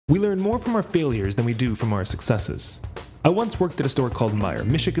We learn more from our failures than we do from our successes. I once worked at a store called Meijer,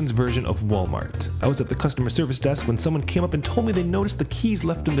 Michigan's version of Walmart. I was at the customer service desk when someone came up and told me they noticed the keys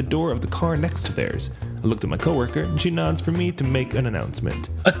left in the door of the car next to theirs. I looked at my coworker, and she nods for me to make an announcement.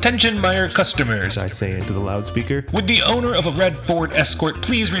 Attention Meijer customers, I say into the loudspeaker. Would the owner of a red Ford Escort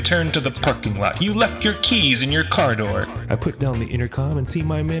please return to the parking lot? You left your keys in your car door. I put down the intercom and see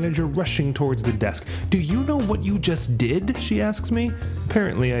my manager rushing towards the desk. Do you know what you just did? She asks me.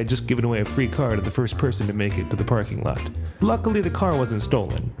 Apparently, I had just given away a free car to the first person to make it to the parking lot. Luckily, the car wasn't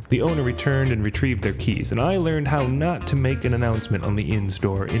stolen. The owner returned and retrieved their keys, and I learned how not to make an announcement on the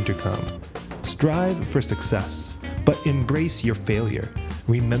in-store intercom. Strive for success, but embrace your failure.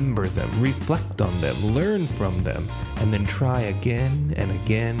 Remember them, reflect on them, learn from them, and then try again and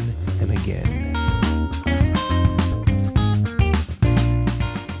again and again.